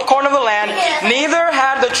of the old corn of the land. Neither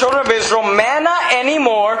had the children of Israel manna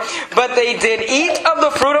anymore, but they did eat of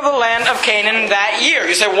the fruit of the land of Canaan that year.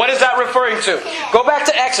 You say, what is that referring to? Go back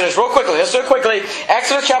to Exodus real quickly. Let's do it quickly.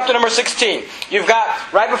 Exodus chapter number 16. You've got,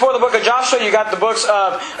 right before the book of Joshua, you got the books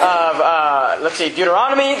of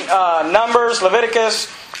Deuteronomy, Numbers,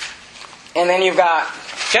 Leviticus, and then you've got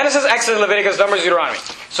Genesis, Exodus, Leviticus, Numbers, Deuteronomy.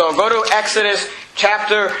 So go to Exodus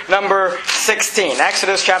chapter number 16.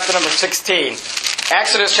 Exodus chapter number 16.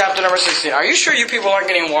 Exodus chapter number 16. Are you sure you people aren't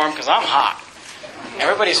getting warm? Because I'm hot.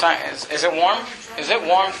 Everybody's fine. Is it warm? Is it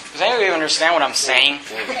warm? Does anybody understand what I'm saying?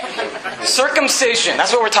 Circumcision.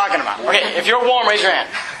 That's what we're talking about. Okay, if you're warm, raise your hand.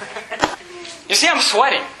 You see, I'm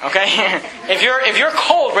sweating. Okay? If you're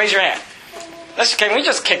cold, raise your hand. Can we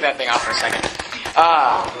just kick that thing off for a second?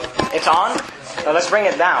 It's on? So let's bring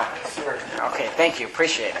it down. Okay, thank you.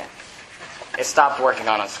 Appreciate it. It stopped working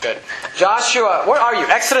on us. Good. Joshua, where are you?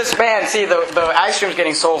 Exodus, man. See, the ice cream's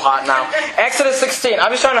getting so hot now. Exodus 16.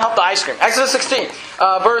 I'm just trying to help the ice cream. Exodus 16,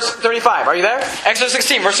 verse 35. Are you there? Exodus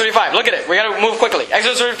 16, verse 35. Look at it. We got to move quickly.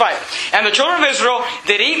 Exodus 35. And the children of Israel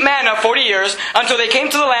did eat manna 40 years until they came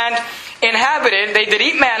to the land inhabited. They did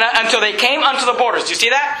eat manna until they came unto the borders. Do you see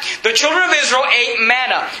that? The children of Israel ate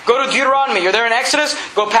manna. Go to Deuteronomy. You're there in Exodus.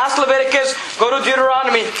 Go past Leviticus. Go to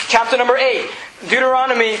Deuteronomy chapter number 8.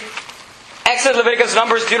 Deuteronomy, Exodus, Leviticus,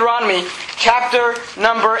 Numbers, Deuteronomy chapter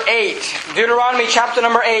number 8. Deuteronomy chapter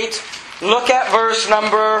number 8. Look at verse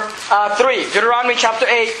number 3. Deuteronomy chapter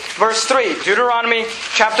 8, verse 3. Deuteronomy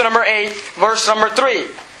chapter number 8, verse number 3.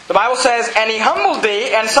 The Bible says, and he humbled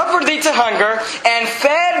thee, and suffered thee to hunger, and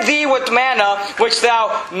fed thee with manna, which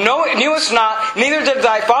thou knewest not, neither did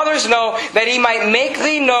thy fathers know, that he might make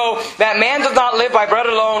thee know that man does not live by bread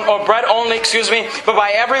alone, or bread only, but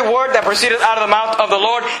by every word that proceedeth out of the mouth of the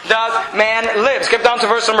Lord does man live. Skip down to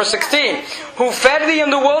verse number 16. Who fed thee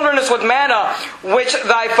in the wilderness with manna, which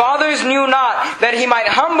thy fathers knew not, that he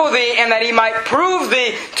might humble thee, and that he might prove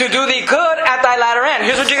thee to do thee good at thy latter end.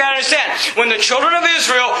 Here's what you got to understand. When the children of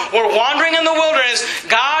Israel were wandering in the wilderness,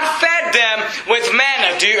 God fed them with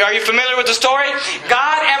manna. Are you familiar with the story?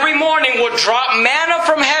 God every morning would drop manna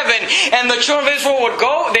from heaven, and the children of Israel would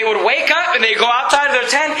go, they would wake up, and they'd go outside of their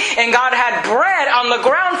tent, and God had bread on the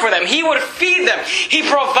ground for them. He would feed them. He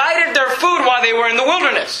provided their food while they were in the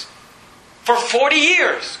wilderness. For 40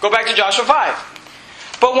 years. Go back to Joshua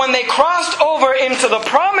 5. But when they crossed over into the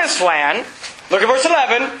promised land, look at verse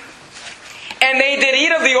 11, and they did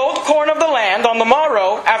eat of the old corn of the land on the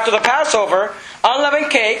morrow after the Passover,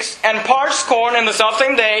 unleavened cakes, and parched corn in the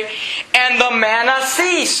selfsame day, and the manna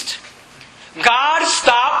ceased. God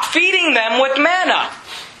stopped feeding them with manna.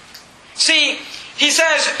 See, he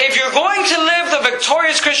says, if you're going to live the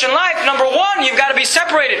victorious Christian life, number one, you've got to be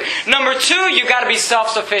separated. Number two, you've got to be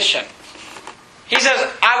self-sufficient. He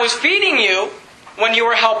says, I was feeding you when you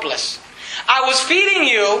were helpless. I was feeding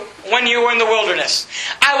you when you were in the wilderness.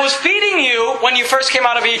 I was feeding you when you first came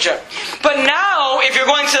out of Egypt. But now, if you're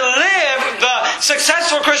going to live the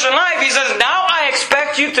successful Christian life, he says, now I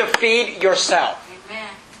expect you to feed yourself. Amen.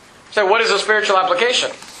 So what is the spiritual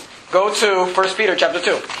application? Go to 1 Peter chapter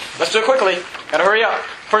 2. Let's do it quickly. Gotta hurry up.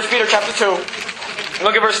 1 Peter chapter 2.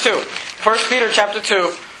 Look at verse 2. 1 Peter chapter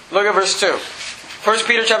 2. Look at verse 2. 1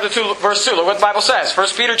 Peter chapter 2 verse 2. Look what the Bible says. 1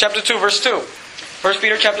 Peter chapter 2 verse 2. 1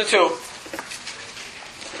 Peter chapter 2.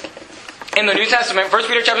 In the New Testament, 1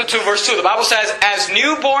 Peter chapter 2 verse 2, the Bible says, as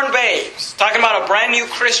newborn babes, talking about a brand new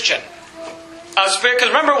Christian, a spirit, because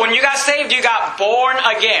remember, when you got saved, you got born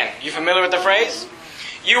again. You familiar with the phrase?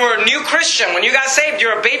 You were a new Christian. When you got saved,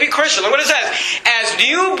 you're a baby Christian. Look what it says. As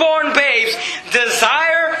newborn babes,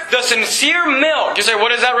 desire the sincere milk. You say,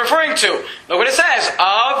 what is that referring to? Look what it says.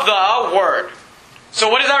 Of the Word. So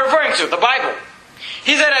what is that referring to? The Bible.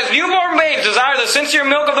 He said, as newborn babes, desire the sincere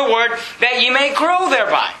milk of the Word, that ye may grow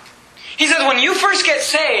thereby. He says, when you first get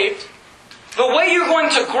saved, the way you're going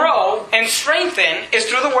to grow and strengthen is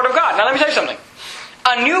through the Word of God. Now let me tell you something.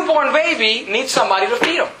 A newborn baby needs somebody to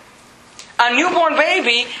feed them. A newborn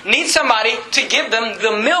baby needs somebody to give them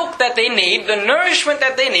the milk that they need, the nourishment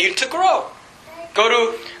that they need to grow. Go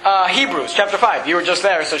to Hebrews chapter 5. You were just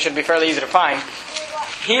there, so it should be fairly easy to find.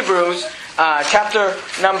 Hebrews chapter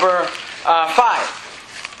number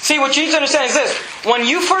 5. See, what you need to understand is this. When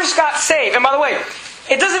you first got saved, and by the way,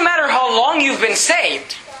 it doesn't matter how long you've been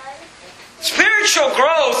saved. Spiritual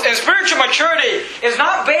growth and spiritual maturity is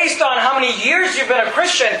not based on how many years you've been a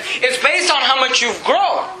Christian. It's based on how much you've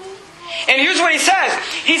grown. And here's what he says.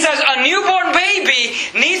 He says, a newborn baby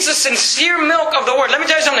needs the sincere milk of the Word. Let me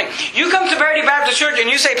tell you something. You come to Verity Baptist Church and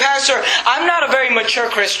you say, Pastor, I'm not a very mature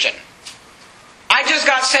Christian. I just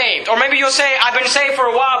got saved. Or maybe you'll say, I've been saved for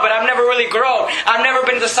a while, but I've never really grown. I've never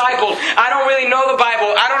been discipled. I don't really know the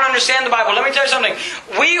Bible. I don't understand the Bible. Let me tell you something.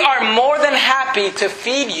 We are more than happy to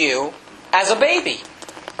feed you as a baby.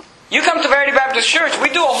 You come to Verity Baptist Church, we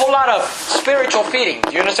do a whole lot of spiritual feeding.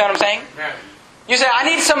 Do you understand what I'm saying? Yeah. You say, I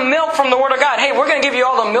need some milk from the Word of God. Hey, we're going to give you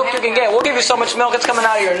all the milk you can get. We'll give you so much milk it's coming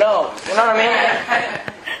out of your nose. You know what I mean? I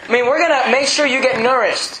mean, we're going to make sure you get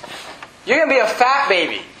nourished. You're going to be a fat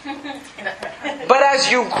baby. But as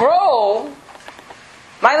you grow,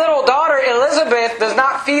 my little daughter Elizabeth does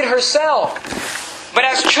not feed herself. But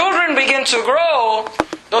as children begin to grow,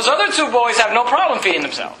 those other two boys have no problem feeding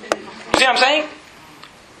themselves. You see what I'm saying?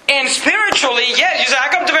 And spiritually, yes, you say, I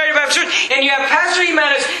come to Verity Baptist Church, and you have Pastor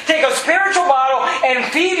Jimenez take a spiritual bottle and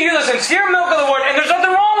feed you the sincere milk of the Word, and there's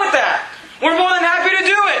nothing wrong with that. We're more than happy to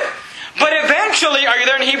do it. But eventually, are you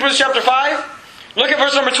there in Hebrews chapter 5? Look at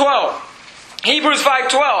verse number 12. Hebrews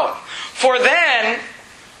 5:12. For the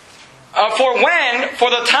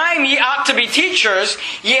time ye ought to be teachers,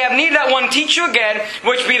 ye have need that one teach you again,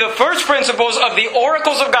 which be the first principles of the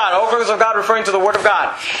oracles of God. Oracles of God referring to the Word of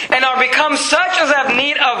God. And are become such as have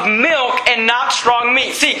need of milk and not strong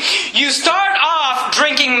meat. See, you start off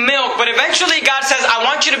drinking milk, but eventually God says, I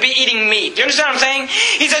want you to be eating meat. Do you understand what I'm saying?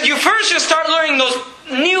 He says, you first just start learning those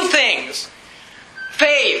new things.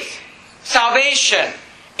 Faith, salvation,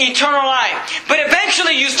 eternal life. But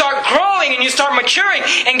eventually you start growing and you start maturing.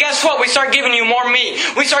 And guess what? We start giving you more meat.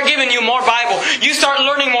 We start giving you more Bible. You start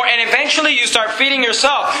learning more. And eventually you start feeding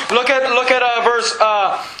yourself. Look at verse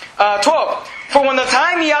 12. For when the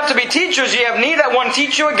time ye ought to be teachers, ye have need that one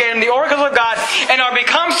teach you again the oracles of God, and are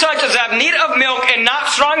become such as have need of milk and not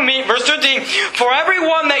strong meat. Verse 13. For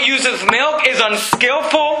everyone that uses milk is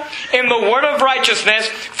unskillful in the word of righteousness,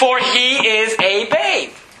 for he is a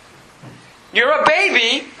babe. You're a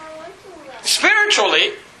baby,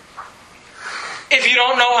 spiritually, if you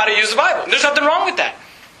don't know how to use the Bible. There's nothing wrong with that.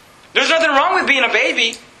 There's nothing wrong with being a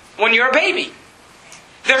baby when you're a baby.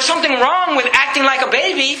 There's something wrong with acting like a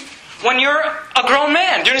baby when you're a grown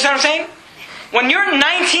man. Do you understand what I'm saying? When you're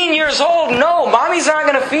 19 years old, no, mommy's not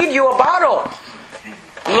going to feed you a bottle.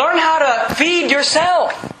 Learn how to feed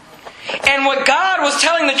yourself. And what God was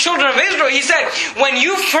telling the children of Israel, He said, when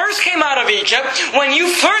you first came out of Egypt, when you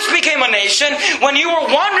first became a nation, when you were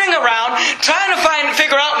wandering around, trying to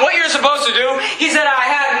figure out what you're supposed to do, He said, I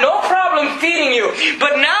had no problem feeding you.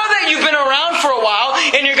 But now that you've been around for a while,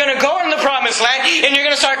 and you're going to go in the promised land, and you're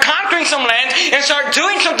going to start conquering some land, and start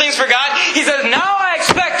doing some things for God, He says, now I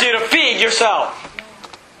expect you to feed yourself.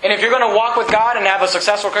 And if you're going to walk with God and have a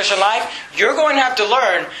successful Christian life, you're going to have to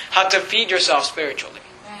learn how to feed yourself spiritually.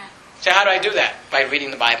 So how do I do that? By reading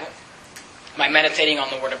the Bible. By meditating on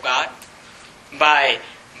the Word of God. By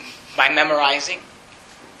memorizing.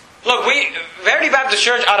 Look, Verity Baptist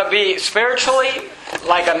Church ought to be spiritually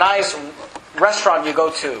like a nice restaurant you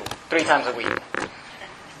go to 3 times a week.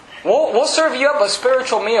 We'll serve you up a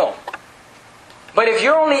spiritual meal. But if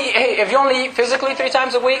you only eat physically 3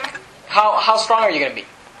 times a week, how strong are you going to be?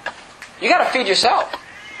 You got to feed yourself.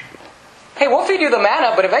 Hey, we'll feed you the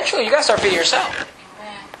manna, but eventually you got to start feeding yourself.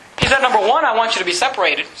 He said, number 1, I want you to be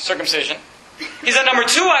separated, circumcision. He said, number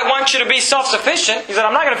 2, I want you to be self-sufficient. He said,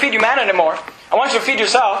 I'm not going to feed you manna anymore. I want you to feed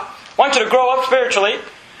yourself. I want you to grow up spiritually.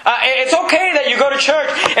 It's okay that you go to church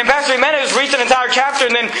and Pastor Jimenez reads an entire chapter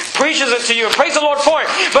and then preaches it to you. Praise the Lord for it.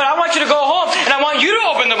 But I want you to go home and I want you to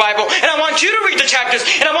open the Bible and I want you to read the chapters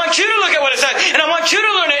and I want you to look at what it says and I want you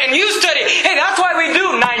to learn it and you study. Hey, that's why we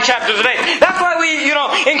do 9 chapters a day. That's why we,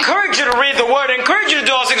 encourage you to read the Word, encourage you to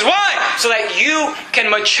do all things. Why? So that you can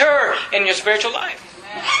mature in your spiritual life.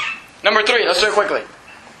 Number 3, let's do it quickly.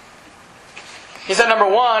 He said, number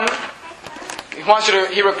 1,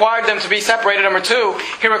 He required them to be separated. Number 2,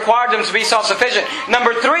 He required them to be self-sufficient.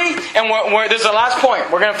 Number 3, and this is the last point.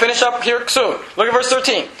 We're going to finish up here soon. Look at verse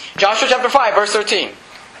 13. Joshua chapter 5, verse 13.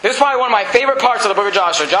 This is probably one of my favorite parts of the book of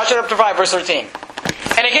Joshua. Joshua chapter 5, verse 13.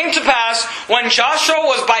 And it came to pass, when Joshua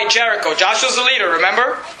was by Jericho, Joshua's the leader,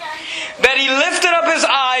 remember? That he lifted up his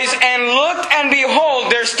eyes and looked, and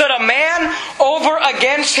behold, there stood a man over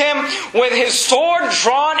against him with his sword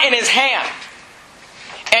drawn in his hand.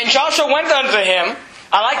 And Joshua went unto him.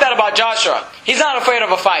 I like that about Joshua. He's not afraid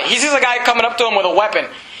of a fight. He sees a guy coming up to him with a weapon.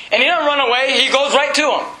 And he doesn't run away. He goes right to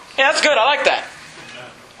him. Yeah, that's good. I like that.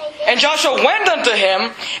 And Joshua went unto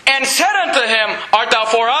him and said unto him, Art thou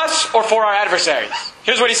for us or for our adversaries?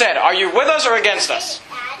 Here's what he said. Are you with us or against us?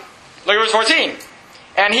 Look at verse 14.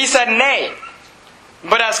 And he said, Nay.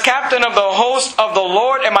 But as captain of the host of the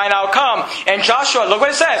Lord am I now come. And Joshua, look what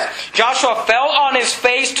it says. Joshua fell on his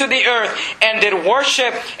face to the earth and did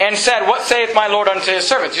worship and said, What saith my Lord unto his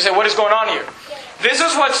servants? You say, what is going on here? This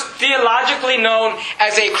is what's theologically known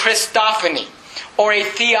as a Christophany or a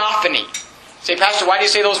theophany. Say, Pastor, why do you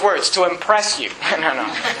say those words? To impress you. No.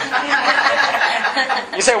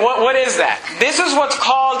 You say, what is that? This is what's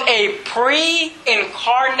called a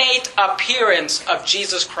pre-incarnate appearance of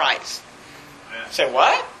Jesus Christ. You say,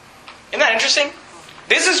 what? Isn't that interesting?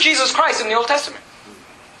 This is Jesus Christ in the Old Testament.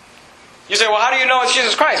 You say, well, how do you know it's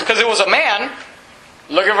Jesus Christ? Because it was a man.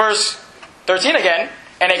 Look at verse 13 again.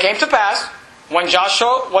 And it came to pass, when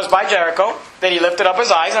Joshua was by Jericho, that he lifted up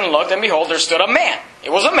his eyes and looked, and behold, there stood a man.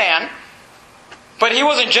 It was a man. But he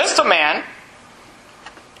wasn't just a man.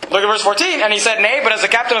 Look at verse 14. And he said, Nay, but as the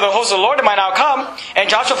captain of the host of the Lord am I now come. And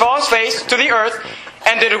Joshua fell on his face to the earth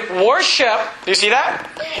and did worship. Do you see that?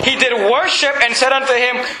 He did worship and said unto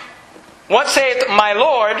him, What saith my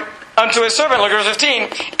Lord unto his servant? Look at verse 15.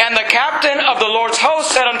 And the captain of the Lord's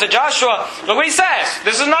host said unto Joshua, look what he says.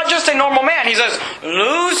 This is not just a normal man. He says,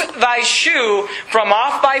 Loose thy shoe from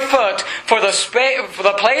off thy foot, for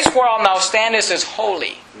the place whereon thou standest is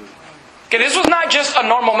holy. Okay, this was not just a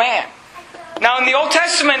normal man. Now in the Old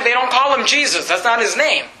Testament, they don't call him Jesus. That's not his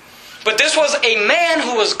name. But this was a man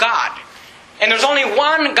who was God. And there's only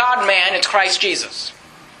one God-man. It's Christ Jesus.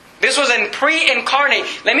 This was in pre-incarnate.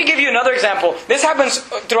 Let me give you another example. This happens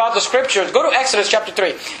throughout the Scriptures. Go to Exodus chapter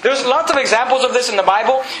 3. There's lots of examples of this in the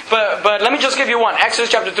Bible, but let me just give you one.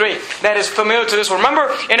 Exodus chapter 3 that is familiar to this.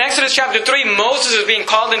 Remember, in Exodus chapter 3, Moses is being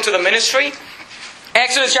called into the ministry.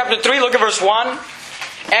 Exodus chapter 3, look at verse 1.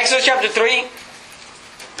 Exodus chapter 3.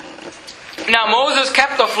 Now Moses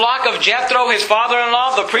kept the flock of Jethro, his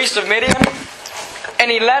father-in-law, the priest of Midian.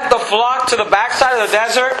 And he led the flock to the backside of the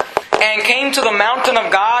desert and came to the mountain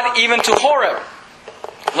of God, even to Horeb.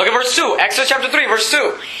 Look at verse 2. Exodus chapter 3, verse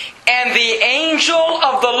 2. And the angel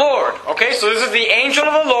of the Lord, okay, so this is the angel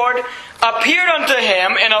of the Lord, appeared unto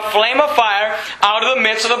him in a flame of fire out of the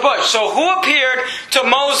midst of the bush. So who appeared to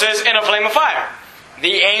Moses in a flame of fire?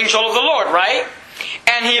 The angel of the Lord, right?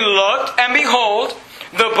 And he looked, and behold,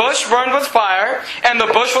 the bush burned with fire, and the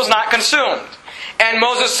bush was not consumed. And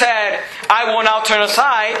Moses said, I will now turn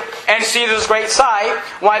aside and see this great sight,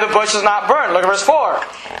 why the bush is not burned. Look at verse 4.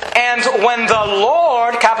 And when the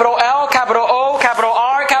Lord, capital L, capital O, capital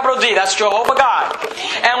R, capital D, that's Jehovah God.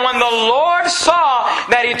 And when the Lord saw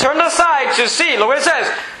that he turned aside to see, look what it says,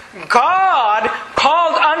 God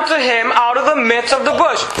called unto him out of the midst of the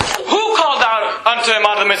bush. Who called out unto him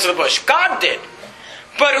out of the midst of the bush? God did.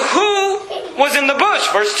 But who was in the bush?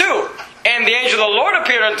 Verse 2. And the angel of the Lord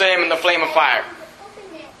appeared unto him in the flame of fire.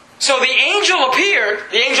 So the angel appeared,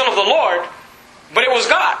 the angel of the Lord, but it was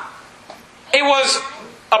God. It was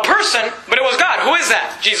a person, but it was God. Who is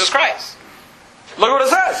that? Jesus Christ. Look what it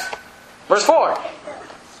says. Verse 4.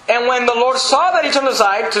 And when the Lord saw that he turned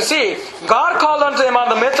aside to see, God called unto him out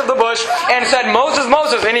of the midst of the bush and said, Moses,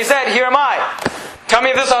 Moses. And he said, Here am I. Tell me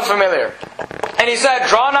if this sounds familiar. And he said,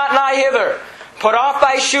 Draw not nigh hither. Put off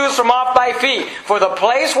thy shoes from off thy feet. For the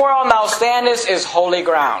place whereon thou standest is holy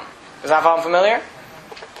ground. Does that sound familiar?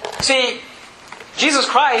 See, Jesus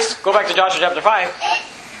Christ, go back to Joshua chapter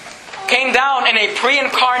 5, came down in a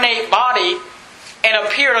pre-incarnate body and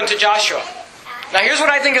appeared unto Joshua. Now here's what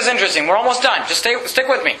I think is interesting. We're almost done. Just stick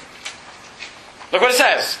with me. Look what it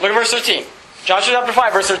says. Look at verse 13. Joshua chapter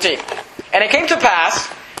 5, verse 13. And it came to pass,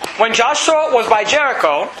 when Joshua was by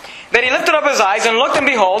Jericho, that he lifted up his eyes and looked, and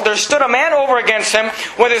behold, there stood a man over against him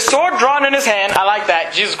with his sword drawn in his hand. I like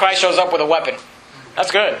that. Jesus Christ shows up with a weapon.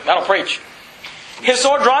 That's good. That'll preach. His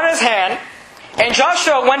sword drawn in his hand. And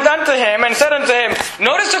Joshua went unto him and said unto him,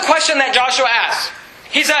 notice the question that Joshua asked.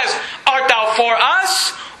 He says, Art thou for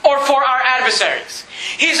us or for our adversaries?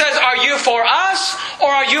 He says, Are you for us or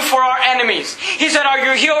are you for our enemies? He said, Are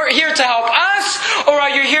you here to help us or are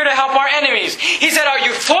you here to help our enemies? He said, Are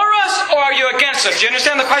you for us or are you against us? Do you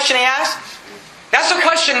understand the question he asked? That's the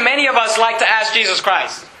question many of us like to ask Jesus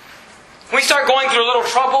Christ. We start going through a little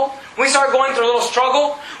trouble. We start going through a little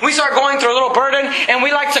struggle. We start going through a little burden. And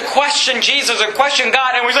we like to question Jesus and question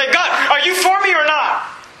God. And we say, God, are you for me or not?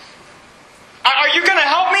 Are you going to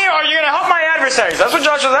help me or are you going to help my adversaries? That's what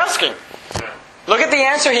Joshua's asking. Look at the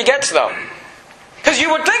answer he gets though. Because you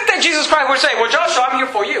would think that Jesus Christ would say, Well, Joshua, I'm here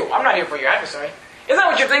for you. I'm not here for your adversary. Isn't that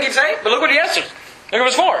what you think he'd say? But look what he answers. Look at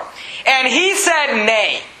verse 4. And he said,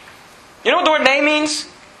 Nay. You know what the word nay means?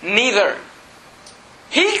 Neither.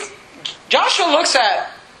 Joshua looks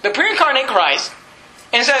at the pre-incarnate Christ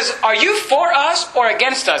and says, Are you for us or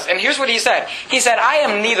against us? And here's what he said. He said, I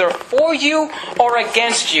am neither for you or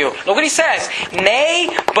against you. Look what he says. Nay,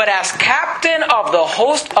 but as captain of the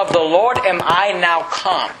host of the Lord am I now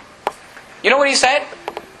come. You know what he said?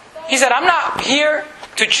 He said, I'm not here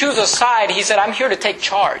to choose a side. He said, I'm here to take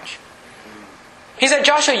charge. He said,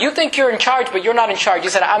 Joshua, you think you're in charge, but you're not in charge. He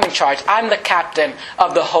said, I'm in charge. I'm the captain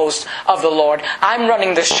of the host of the Lord. I'm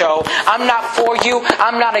running the show. I'm not for you.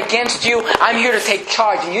 I'm not against you. I'm here to take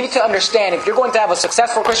charge. And you need to understand, if you're going to have a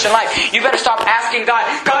successful Christian life, you better stop asking God,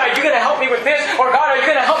 God, are you going to help me with this? Or God, are you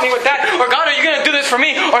going to help me with that? Or God, are you going to do this for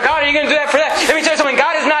me? Or God, are you going to do that for that? Let me tell you something.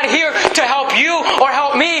 God is not here to help you or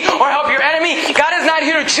help me or help your enemy. God is not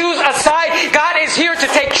here to choose a side. God is here to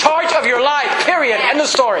take charge of your life. Period. End of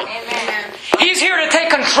story. Amen. He's here to take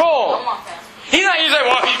control. He's not. You say,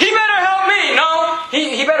 well, he better help me. No,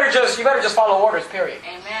 you better just follow orders. Period.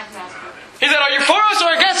 Amen, Pastor. He said, are you for us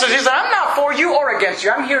or against us? He said, I'm not for you or against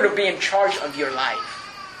you. I'm here to be in charge of your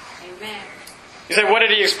life. Amen. He said, what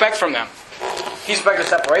did he expect from them? He expected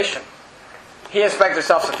separation. He expected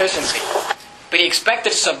self-sufficiency. But he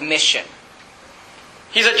expected submission.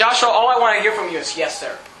 He said, Joshua, all I want to hear from you is yes,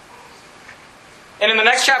 sir. And in the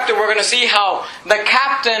next chapter, we're going to see how the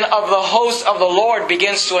captain of the host of the Lord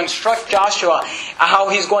begins to instruct Joshua how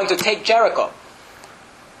he's going to take Jericho.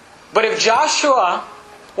 But if Joshua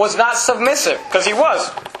was not submissive, because he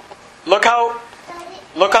was, look how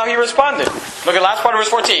he responded. Look at last part of verse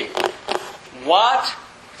 14. What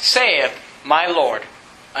saith my Lord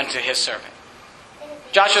unto his servant?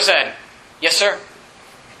 Joshua said, yes, sir.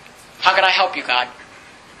 How can I help you, God?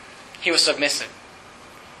 He was submissive.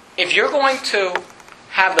 If you're going to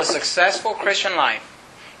have a successful Christian life,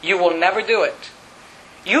 you will never do it.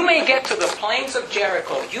 You may get to the plains of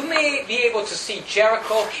Jericho. You may be able to see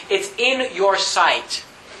Jericho. It's in your sight.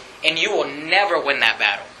 And you will never win that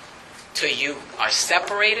battle till you are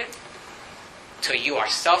separated, till you are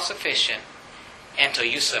self-sufficient, and till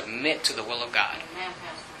you submit to the will of God.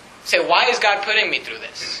 Say, why is God putting me through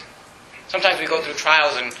this? Sometimes we go through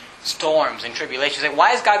trials and storms and tribulations. Say,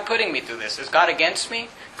 why is God putting me through this? Is God against me?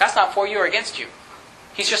 God's not for you or against you.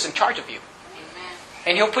 He's just in charge of you. Amen.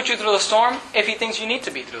 And He'll put you through the storm if He thinks you need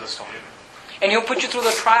to be through the storm. And He'll put you through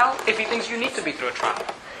the trial if He thinks you need to be through a trial.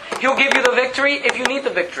 He'll give you the victory if you need the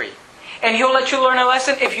victory. And He'll let you learn a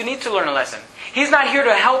lesson if you need to learn a lesson. He's not here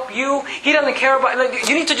to help you. He doesn't care about...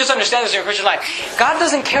 you need to just understand this in your Christian life. God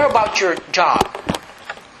doesn't care about your job.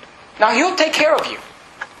 Now, He'll take care of you.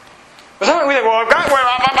 But sometimes we think, well, if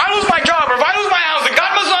I lose my job or if I lose my house, then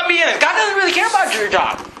God must not be in it. God doesn't really care about your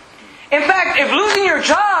job. In fact, if losing your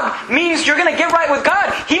job means you're going to get right with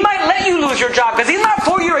God, He might let you lose your job because He's not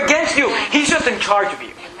for you or against you. He's just in charge of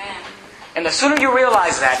you. Amen. And the sooner you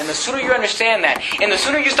realize that, and the sooner you understand that, and the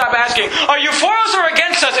sooner you stop asking, are you for us or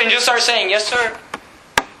against us? And you just start saying, yes, sir.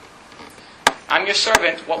 I'm your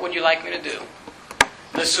servant. What would you like me to do?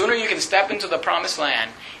 The sooner you can step into the promised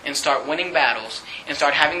land and start winning battles and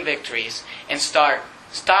start having victories and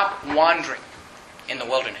stop wandering in the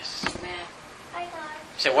wilderness. You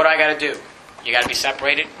say, what do I got to do? You got to be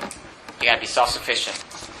separated. You got to be self-sufficient.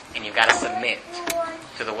 And you've got to submit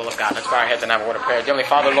to the will of God. Let's bow our heads and have a word of prayer. Dear Heavenly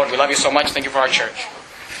Father, Lord, we love you so much. Thank you for our church.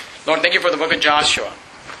 Lord, thank you for the book of Joshua.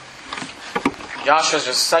 Joshua is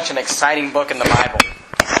just such an exciting book in the Bible.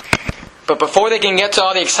 But before they can get to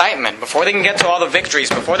all the excitement, before they can get to all the victories,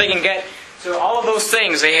 before they can get to all of those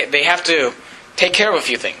things, they have to take care of a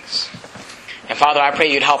few things. And Father, I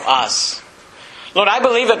pray you'd help us. Lord, I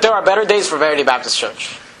believe that there are better days for Verity Baptist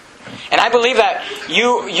Church. And I believe that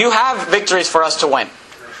you have victories for us to win.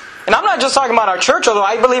 And I'm not just talking about our church, although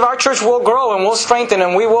I believe our church will grow and will strengthen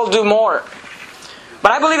and we will do more.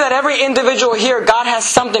 But I believe that every individual here, God has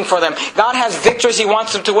something for them. God has victories He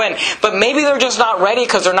wants them to win. But maybe they're just not ready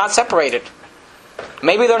because they're not separated.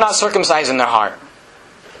 Maybe they're not circumcised in their heart.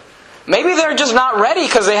 Maybe they're just not ready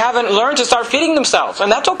because they haven't learned to start feeding themselves.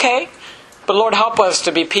 And that's okay. But Lord, help us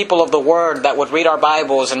to be people of the Word that would read our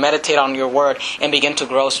Bibles and meditate on your Word and begin to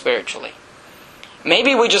grow spiritually.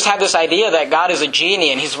 Maybe we just have this idea that God is a genie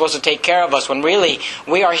and He's supposed to take care of us when really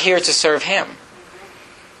we are here to serve Him.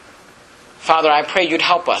 Father, I pray you'd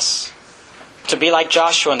help us to be like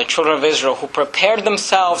Joshua and the children of Israel who prepared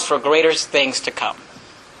themselves for greater things to come.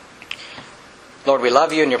 Lord, we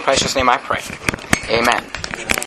love you. In your precious name I pray. Amen.